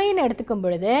கலவைன்னு எடுத்துக்கும்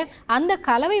பொழுது அந்த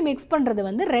கலவை மிக்ஸ் பண்ணுறது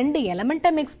வந்து 2 எலமெண்ட்டை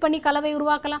மிக்ஸ் பண்ணி கலவை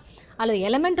உருவாக்கலாம், அல்லது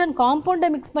எலமெண்ட் அண்ட் காம்பவுண்டை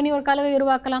மிக்ஸ் பண்ணி ஒரு கலவை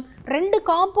உருவாக்கலாம், 2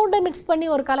 காம்பவுண்டை மிக்ஸ் பண்ணி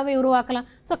ஒரு கலவை உருவாக்கலாம்.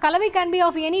 ஸோ கலவை can P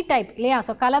of any type இல்லையா?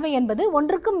 ஸோ கலவை என்பது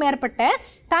ஒன்றுக்கும் மேற்பட்ட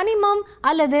தனிமம்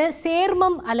அல்லது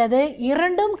சேர்மம் அல்லது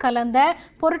இரண்டும் கலந்த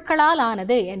பொருட்களால்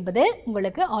ஆனது என்பது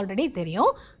உங்களுக்கு ஆல்ரெடி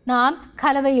தெரியும். நாம்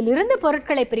கலவையிலிருந்து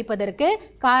பொருட்களை பிரிப்பதற்கு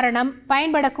காரணம்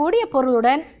பயன்படக்கூடிய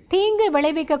பொருளுடன் தீங்கு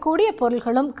விளைவிக்கக்கூடிய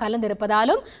பொருள்களும்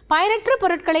கலந்திருப்பதாலும் பயனற்ற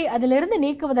பொருட்களை அதிலிருந்து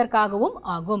நீக்குவதற்காகவும்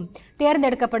ஆகும்.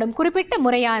 தேர்ந்தெடுக்கப்படும் குறிப்பிட்ட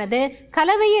முறையானது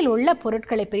கலவையில் உள்ள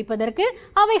பொருட்களை பிரிப்பதற்கு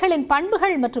அவைகளின்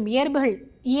பண்புகள் மற்றும்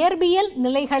இயற்பியல்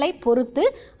நிலைகளை பொறுத்து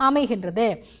அமைகின்றது.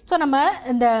 ஸோ நம்ம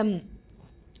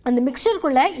அந்த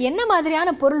மிக்சருக்குள்ளே என்ன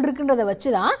மாதிரியான பொருள் இருக்குன்றதை வச்சு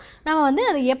தான் நம்ம வந்து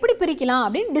அதை எப்படி பிரிக்கலாம்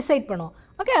அப்படின்னு டிசைட் பண்ணுவோம்.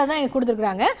 ஓகே, அதுதான் இங்கே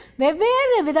கொடுத்துருக்குறாங்க.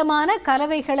 வெவ்வேறு விதமான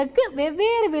கலவைகளுக்கு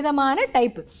வெவ்வேறு விதமான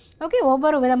டைப்பு. ஓகே,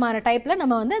 ஒவ்வொரு விதமான டைப்பில்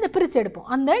நம்ம வந்து அதை பிரித்து எடுப்போம்.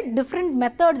 அந்த டிஃப்ரெண்ட்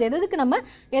மெத்தட்ஸ் எதுக்கு நம்ம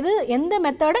எந்த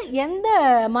மெத்தடை எந்த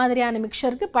மாதிரியான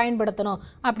மிக்சருக்கு பயன்படுத்தணும்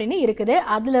அப்படின்னு இருக்குது.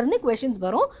 அதுலேருந்து கொஷின்ஸ்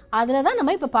வரும். அதில் தான்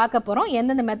நம்ம இப்போ பார்க்க போகிறோம்.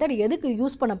 எந்தெந்த மெத்தட் எதுக்கு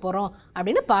யூஸ் பண்ண போகிறோம்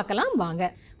அப்படின்னு பார்க்கலாம்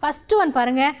வாங்க. ஃபஸ்ட்டு ஒன்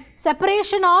பாருங்கள்,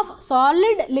 separation of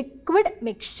solid liquid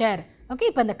mixer. Okay,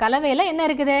 இப்போ இந்த கலவையில் என்ன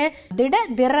இருக்குது?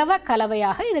 திரவ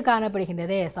கலவையாக இது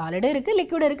காணப்படுகின்றது. சாலிடு இருக்குது,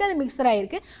 லிக்விட் இருக்குது, அது மிக்சராக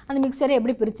இருக்குது. அந்த மிக்சரை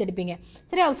எப்படி பிரித்து எடுப்பீங்க?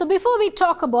 சரியா? So before we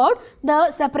talk about the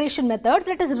separation methods,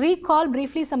 let us recall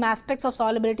briefly some aspects of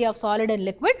solubility of solid and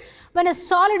liquid. When a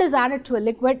solid is added to a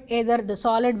liquid, either the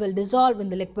solid will dissolve in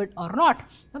the liquid or not.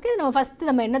 Okay, நம்ம first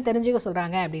நம்ம என்ன தெரிஞ்சுக்க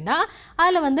சொல்கிறாங்க அப்படின்னா,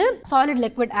 அதில் வந்து solid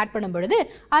liquid add பண்ணும் பொழுது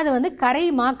அது வந்து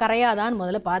கரையாதான்னு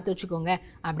முதல்ல பார்த்து வச்சுக்கோங்க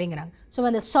அப்படிங்கிறாங்க. ஸோ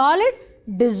அந்த solid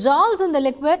dissolves in the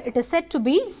liquid, it is said to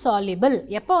be soluble.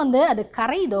 எப்போ வந்து அது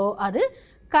கரைதோ அது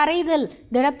கரைதல்.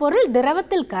 திடப்பொருள்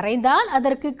திரவத்தில் கரைந்தால்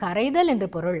அதற்கு கரைதல் என்று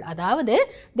பொருள். அதாவது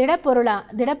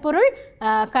திடப்பொருள்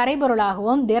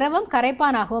கரைபொருளாகவும் திரவம்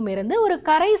கரைப்பானாகவும் இருந்து ஒரு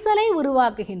கரைசலை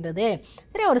உருவாக்குகின்றது.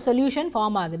 சரி, ஒரு சொல்யூஷன்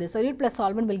ஃபார்ம் ஆகுது. solute plus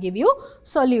solvent will give you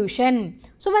solution.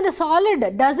 So when the solid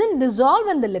doesn't dissolve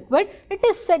in the liquid, it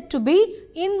is said to be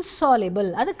insoluble.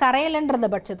 அது கரையலன்ற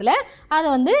பட்சத்தில் அதை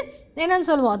வந்து என்னன்னு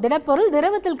சொல்லுவோம்? திடப்பொருள்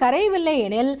திரவத்தில் கரையவில்லை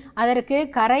எனில் அதற்கு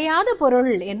கரையாத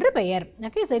பொருள் என்று பெயர்.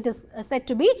 Okay, so it is said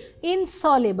to be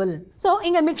insoluble. So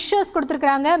இங்க மிக்சர்ஸ்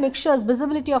கொடுத்திருக்காங்க. மிக்சர்ஸ்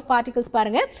visibility of particles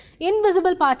பாருங்க.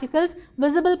 invisible particles,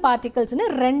 visible particlesனு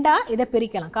ரெண்டா இதை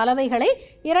பிரிக்கலாம். கலவைகளை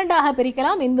இரண்டாக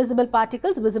பிரிக்கலாம். invisible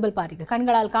particles, visible particles.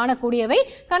 கண்களால் காணக்கூடியவை,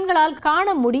 கண்களால் காண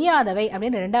முடியாதவை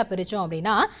அப்படின்னு ரெண்டா பிரிச்சோம்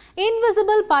அப்படின்னா,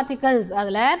 invisible particles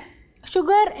அதில்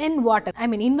sugar in water, I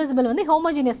mean invisible வந்து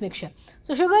homogeneous mixture.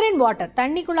 So sugar in water,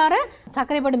 தண்ணிக்குள்ளார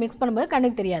சர்க்கரை போட்டு மிக்ஸ் பண்ணும்போது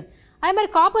கண்ணுக்கு தெரியாது. அதே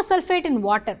மாதிரி copper sulphate in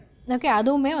water. Okay,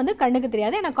 அதுவுமே வந்து கண்ணுக்கு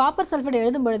தெரியாது. ஏன்னா காப்பர் சல்ஃபேட்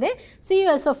எழுதும் பொழுது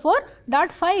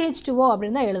CuSO4.5H2O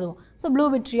அப்படின்னு தான் எழுதுவோம். ஸோ ப்ளூ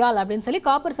விட்ரியால் அப்படின்னு சொல்லி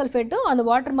காப்பர் சல்ஃபேட்டும் அந்த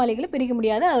வாட்டர் மாலிகுலை பிரிக்க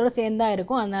முடியாது, அதோட சேர்ந்தான்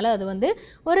இருக்கும். அதனால் அது வந்து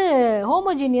ஒரு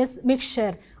ஹோமோஜீனியஸ்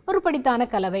மிக்சர், ஒரு படித்தான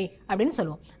கலவை அப்படின்னு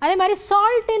சொல்லுவோம். அதே மாதிரி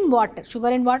salt in water,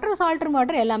 sugar in water, salt in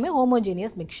water எல்லாமே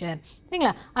ஹோமோஜீனியஸ் மிக்சர்.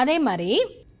 சரிங்களா? அதே மாதிரி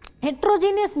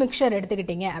ஹெட்ரோஜீனியஸ் மிக்சர்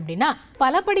எடுத்துக்கிட்டிங்க அப்படின்னா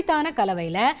பலபடித்தான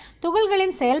கலவையில்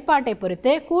துகள்களின் செயல்பாட்டை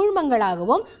பொறுத்து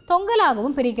கூழ்மங்களாகவும்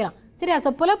தொங்கலாகவும் பிரிக்கலாம். சரி,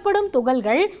 அது புலப்படும்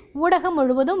துகள்கள் ஊடகம்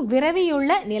முழுவதும்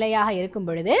விரவியுள்ள நிலையாக இருக்கும்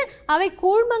பொழுது அவை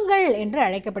கூழ்மங்கள் என்று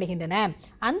அழைக்கப்படுகின்றன.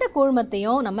 அந்த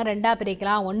கூழ்மத்தையும் நம்ம ரெண்டாக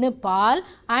பிரிக்கலாம். ஒன்று பால்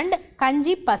அண்ட்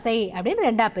கஞ்சி பசை அப்படின்னு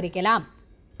ரெண்டாக பிரிக்கலாம்.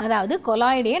 அதாவது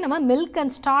கொலாய்டையே நம்ம milk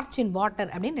and starch in water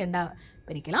அப்படின்னு ரெண்டாக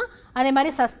பிரிக்கலாம். அதே மாதிரி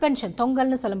சஸ்பென்ஷன்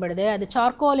தொங்கல்னு சொல்லும்பொழுது அது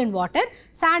சார்கோல் இன் வாட்டர்,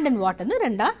 சாண்ட் இன் வாட்டர்னு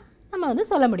ரெண்டாக நம்ம வந்து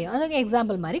சொல்ல முடியும். அதுக்கு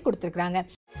எக்ஸாம்பிள் மாதிரி கொடுத்துருக்குறாங்க.